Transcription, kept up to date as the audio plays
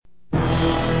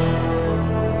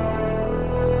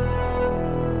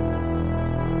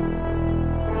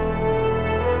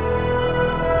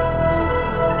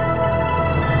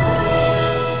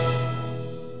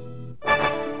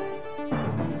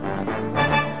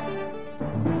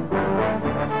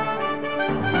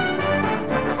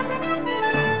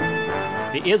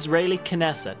The Israeli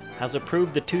Knesset has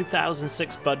approved the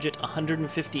 2006 budget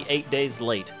 158 days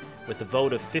late, with a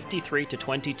vote of 53 to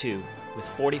 22, with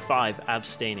 45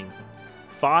 abstaining.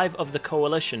 5 of the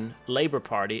coalition Labour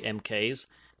Party MKs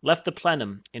left the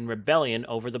plenum in rebellion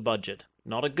over the budget.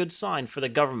 Not a good sign for the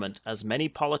government, as many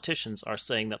politicians are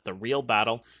saying that the real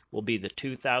battle will be the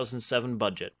 2007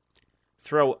 budget.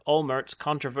 Throw Olmert's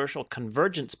controversial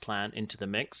convergence plan into the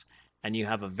mix, and you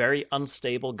have a very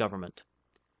unstable government.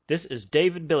 This is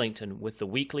David Billington with the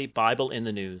weekly Bible in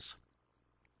the News.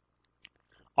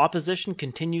 Opposition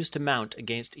continues to mount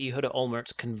against Ehud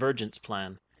Olmert's convergence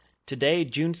plan. Today,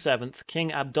 June 7th,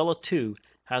 King Abdullah II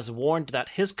has warned that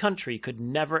his country could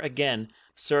never again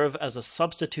serve as a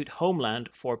substitute homeland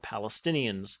for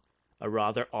Palestinians. A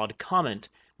rather odd comment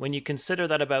when you consider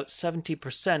that about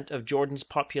 70% of Jordan's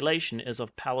population is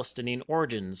of Palestinian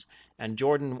origins, and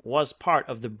Jordan was part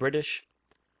of the British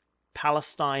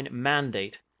Palestine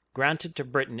Mandate granted to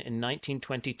Britain in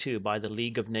 1922 by the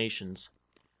League of Nations.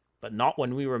 But not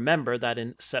when we remember that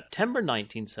in September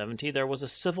 1970 there was a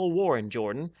civil war in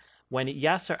Jordan when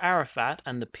Yasser Arafat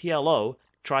and the PLO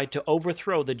tried to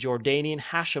overthrow the Jordanian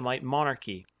Hashemite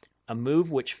monarchy, a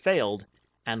move which failed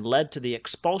and led to the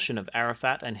expulsion of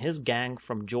Arafat and his gang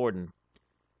from Jordan.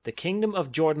 The Kingdom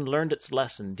of Jordan learned its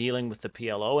lesson dealing with the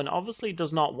PLO and obviously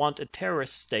does not want a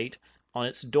terrorist state on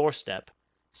its doorstep,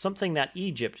 something that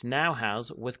Egypt now has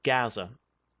with Gaza.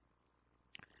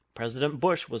 President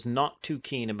Bush was not too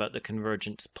keen about the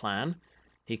convergence plan.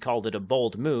 He called it a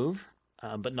bold move,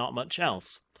 but not much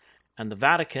else. And the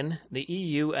Vatican, the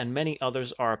EU, and many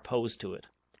others are opposed to it.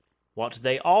 What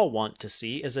they all want to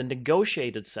see is a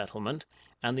negotiated settlement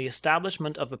and the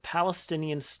establishment of a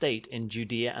Palestinian state in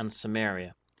Judea and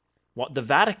Samaria. What the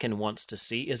Vatican wants to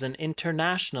see is an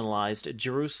internationalized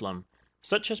Jerusalem,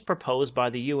 such as proposed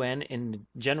by the UN in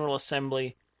General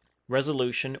Assembly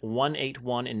Resolution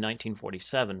 181 in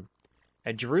 1947.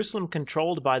 A Jerusalem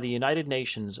controlled by the United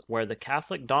Nations, where the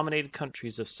Catholic-dominated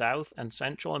countries of South and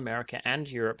Central America and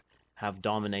Europe have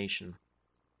domination.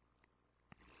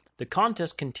 The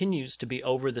contest continues to be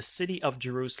over the city of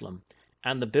Jerusalem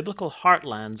and the biblical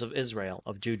heartlands of Israel,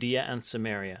 of Judea and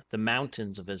Samaria, the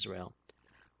mountains of Israel.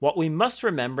 What we must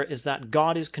remember is that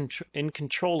God is in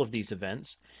control of these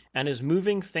events and is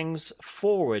moving things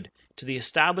forward to the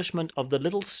establishment of the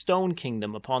little stone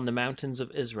kingdom upon the mountains of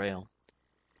Israel.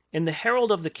 In the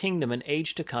Herald of the Kingdom and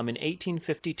Age to Come in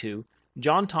 1852,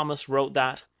 John Thomas wrote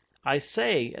that, "I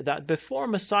say that before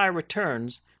Messiah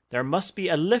returns, there must be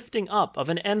a lifting up of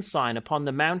an ensign upon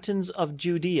the mountains of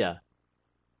Judea.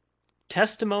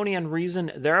 Testimony and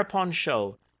reason thereupon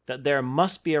show that there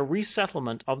must be a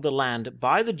resettlement of the land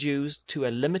by the Jews to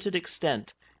a limited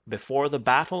extent before the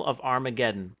Battle of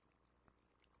Armageddon."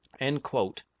 End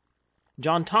quote.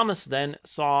 John Thomas then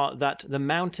saw that the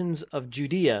mountains of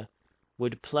Judea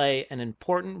would play an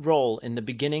important role in the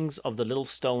beginnings of the little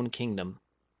stone kingdom.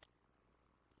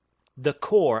 The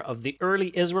core of the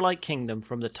early Israelite kingdom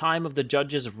from the time of the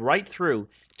judges right through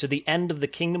to the end of the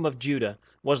kingdom of Judah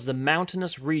was the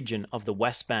mountainous region of the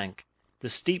West Bank. The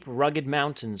steep, rugged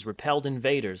mountains repelled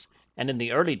invaders and in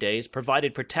the early days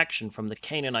provided protection from the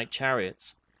Canaanite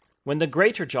chariots. When the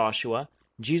greater Joshua,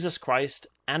 Jesus Christ,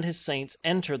 and his saints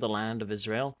enter the land of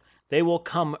Israel, they will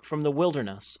come from the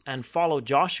wilderness and follow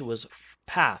Joshua's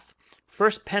path,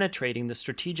 first penetrating the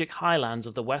strategic highlands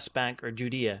of the West Bank or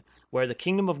Judea, where the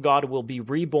kingdom of God will be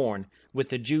reborn, with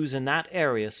the Jews in that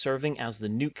area serving as the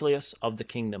nucleus of the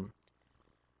kingdom.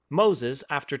 Moses,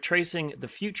 after tracing the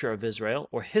future of Israel,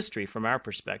 or history from our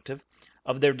perspective,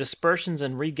 of their dispersions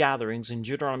and regatherings in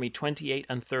Deuteronomy 28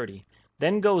 and 30,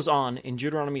 then goes on in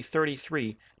Deuteronomy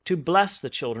 33 to bless the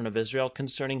children of Israel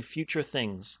concerning future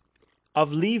things.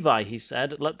 Of Levi, he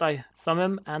said, let thy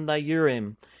Thummim and thy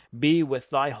Urim be with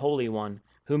thy Holy One,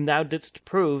 whom thou didst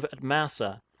prove at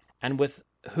Massah, and with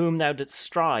whom thou didst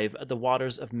strive at the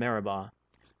waters of Meribah.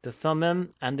 The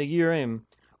Thummim and the Urim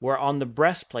were on the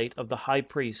breastplate of the high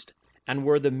priest, and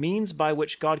were the means by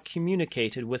which God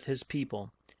communicated with his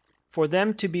people. For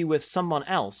them to be with someone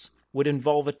else would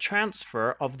involve a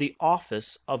transfer of the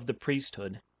office of the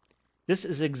priesthood. This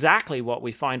is exactly what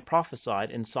we find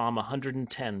prophesied in Psalm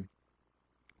 110.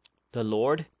 The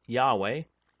Lord, Yahweh,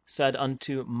 said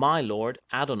unto my Lord,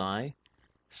 Adonai,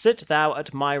 Sit thou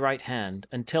at my right hand,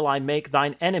 until I make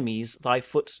thine enemies thy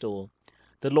footstool.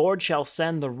 The Lord shall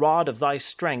send the rod of thy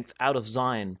strength out of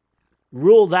Zion.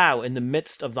 Rule thou in the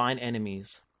midst of thine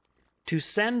enemies. To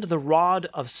send the rod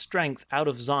of strength out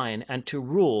of Zion and to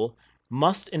rule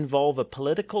must involve a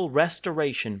political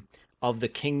restoration of the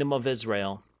kingdom of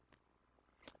Israel.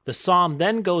 The psalm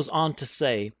then goes on to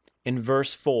say, in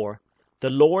verse 4,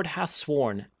 The Lord hath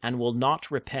sworn, and will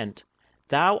not repent,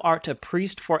 Thou art a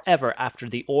priest forever after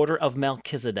the order of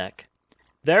Melchizedek.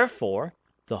 Therefore,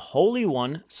 the Holy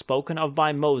One spoken of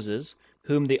by Moses,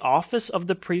 whom the office of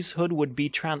the priesthood would be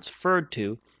transferred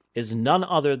to, is none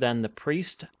other than the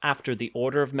priest after the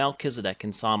order of Melchizedek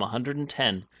in Psalm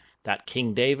 110, that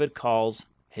King David calls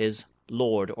his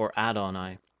Lord or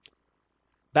Adonai.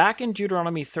 Back in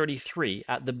Deuteronomy 33,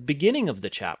 at the beginning of the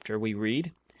chapter, we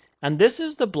read, "And this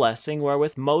is the blessing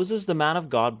wherewith Moses the man of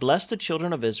God blessed the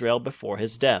children of Israel before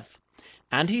his death.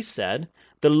 And he said,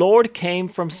 The Lord came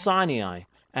from Sinai,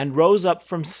 and rose up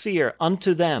from Seir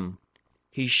unto them.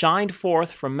 He shined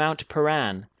forth from Mount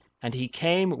Paran, and he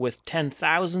came with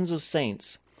 10,000s of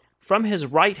saints. From his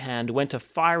right hand went a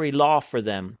fiery law for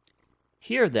them."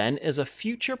 Here then is a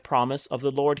future promise of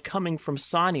the Lord coming from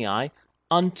Sinai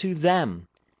unto them.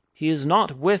 He is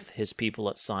not with his people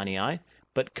at Sinai,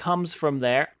 but comes from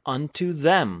there unto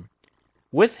them.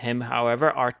 With him,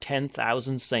 however, are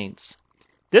 10,000 saints.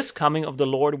 This coming of the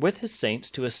Lord with his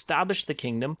saints to establish the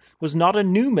kingdom was not a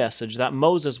new message that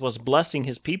Moses was blessing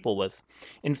his people with.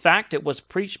 In fact, it was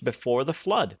preached before the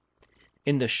flood.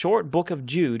 In the short book of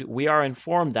Jude, we are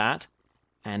informed that,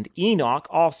 "And Enoch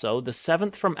also, the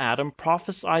seventh from Adam,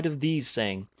 prophesied of these,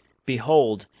 saying,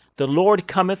 Behold, the Lord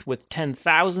cometh with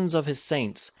 10,000s of his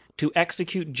saints, to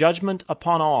execute judgment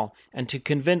upon all, and to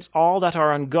convince all that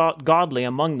are ungodly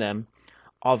among them,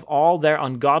 of all their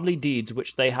ungodly deeds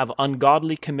which they have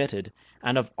ungodly committed,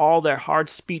 and of all their hard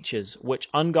speeches which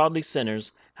ungodly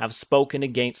sinners have spoken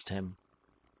against him."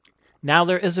 Now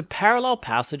there is a parallel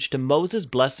passage to Moses'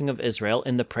 blessing of Israel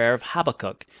in the prayer of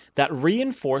Habakkuk that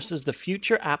reinforces the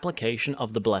future application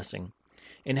of the blessing.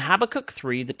 In Habakkuk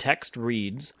 3, the text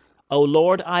reads, "O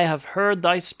Lord, I have heard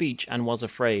thy speech and was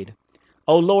afraid.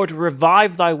 O Lord,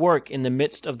 revive thy work in the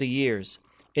midst of the years.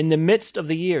 In the midst of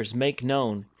the years make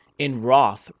known. In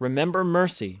wrath remember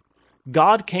mercy.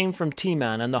 God came from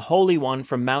Teman, and the Holy One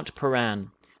from Mount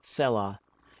Paran. Selah.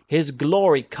 His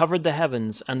glory covered the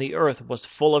heavens, and the earth was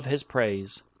full of his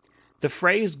praise." The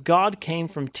phrase "God came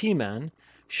from Teman"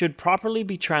 should properly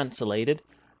be translated,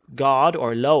 "God,"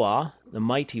 or Loah, the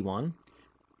Mighty One,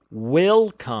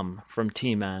 "will come from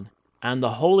Teman, and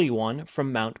the Holy One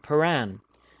from Mount Paran,"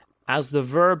 as the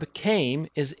verb came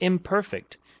is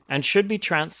imperfect and should be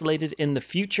translated in the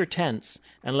future tense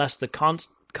unless the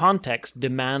context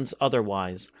demands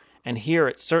otherwise, and here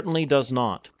it certainly does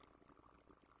not.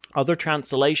 Other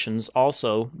translations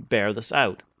also bear this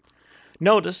out.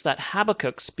 Notice that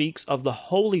Habakkuk speaks of the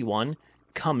Holy One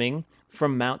coming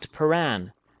from Mount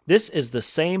Paran. This is the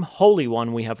same Holy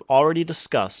One we have already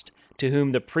discussed, to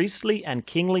whom the priestly and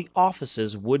kingly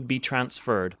offices would be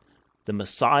transferred, the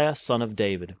Messiah, son of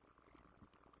David.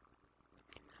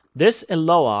 This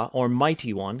Eloah, or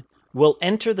Mighty One, will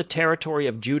enter the territory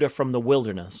of Judah from the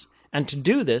wilderness, and to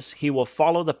do this he will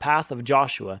follow the path of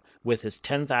Joshua with his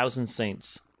 10,000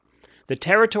 saints. The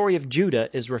territory of Judah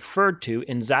is referred to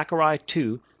in Zechariah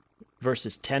 2,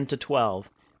 verses 10 to 12.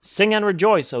 "Sing and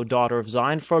rejoice, O daughter of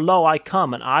Zion, for lo, I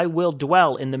come, and I will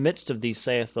dwell in the midst of thee,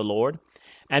 saith the Lord.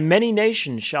 And many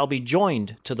nations shall be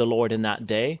joined to the Lord in that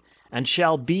day, and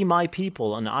shall be my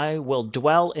people, and I will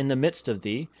dwell in the midst of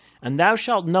thee. And thou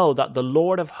shalt know that the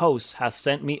Lord of hosts hath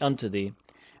sent me unto thee.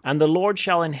 And the Lord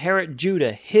shall inherit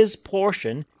Judah his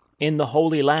portion in the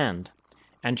Holy Land,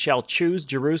 and shall choose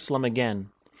Jerusalem again."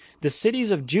 The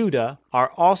cities of Judah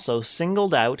are also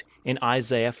singled out in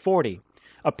Isaiah 40,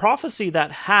 a prophecy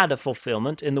that had a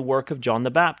fulfillment in the work of John the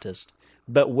Baptist,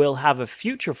 but will have a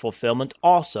future fulfillment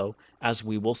also, as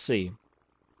we will see.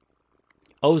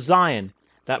 "O Zion,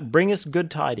 that bringest good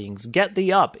tidings, get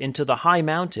thee up into the high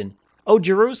mountain. O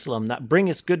Jerusalem, that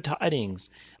bringest good tidings,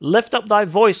 lift up thy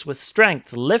voice with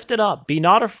strength, lift it up, be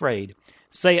not afraid.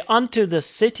 Say unto the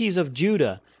cities of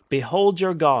Judah, Behold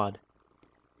your God."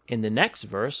 In the next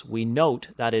verse, we note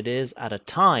that it is at a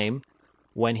time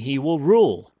when he will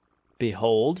rule.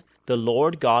 "Behold, the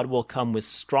Lord God will come with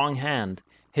strong hand.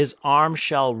 His arm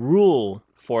shall rule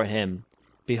for him.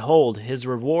 Behold, his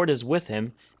reward is with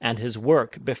him, and his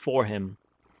work before him."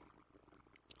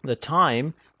 The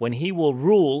time when he will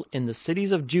rule in the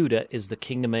cities of Judah is the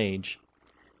kingdom age.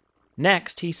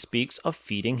 Next, he speaks of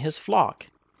feeding his flock.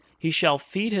 "He shall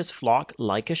feed his flock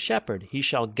like a shepherd. He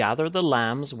shall gather the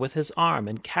lambs with his arm,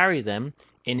 and carry them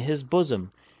in his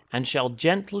bosom, and shall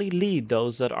gently lead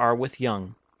those that are with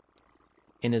young."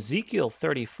 In Ezekiel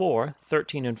 34,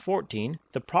 13 and 14,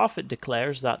 the prophet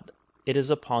declares that it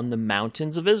is upon the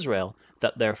mountains of Israel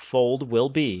that their fold will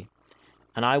be.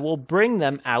 "And I will bring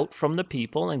them out from the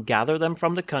people, and gather them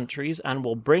from the countries, and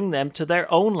will bring them to their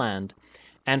own land,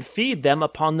 and feed them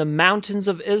upon the mountains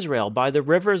of Israel, by the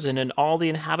rivers, and in all the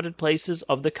inhabited places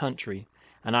of the country.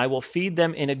 and I will feed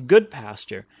them in a good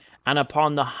pasture, and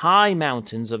upon the high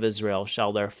mountains of Israel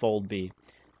shall their fold be.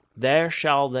 There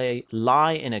shall they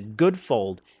lie in a good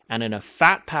fold, and in a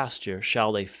fat pasture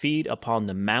shall they feed upon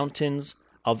the mountains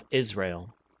of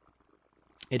Israel.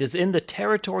 It is in the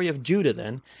territory of Judah,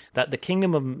 then, that the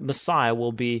kingdom of Messiah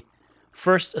will be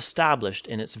first established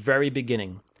in its very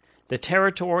beginning. The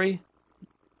territory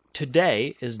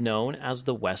today is known as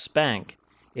the West Bank.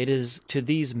 It is to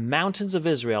these mountains of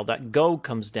Israel that Gog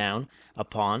comes down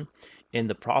upon in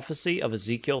the prophecy of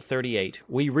Ezekiel 38.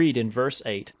 We read in verse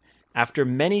 8, "After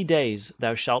many days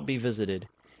thou shalt be visited.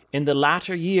 In the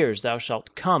latter years thou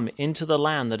shalt come into the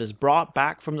land that is brought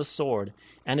back from the sword,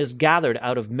 and is gathered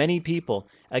out of many people,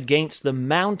 against the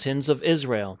mountains of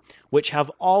Israel, which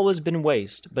have always been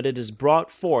waste, but it is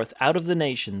brought forth out of the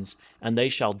nations, and they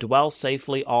shall dwell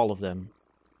safely all of them."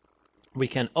 We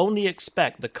can only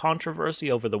expect the controversy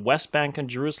over the West Bank and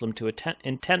Jerusalem to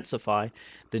intensify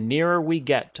the nearer we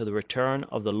get to the return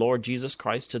of the Lord Jesus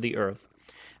Christ to the earth.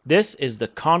 This is the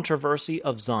controversy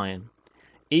of Zion.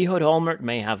 Ehud Olmert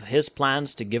may have his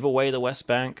plans to give away the West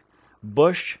Bank.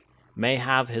 Bush may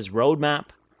have his roadmap.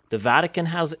 The Vatican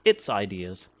has its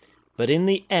ideas. But in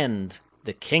the end,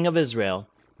 the King of Israel,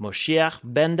 Moshiach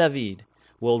ben David,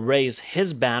 will raise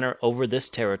his banner over this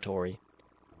territory.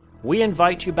 We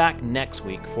invite you back next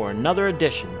week for another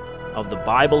edition of the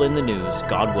Bible in the News,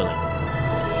 God willing.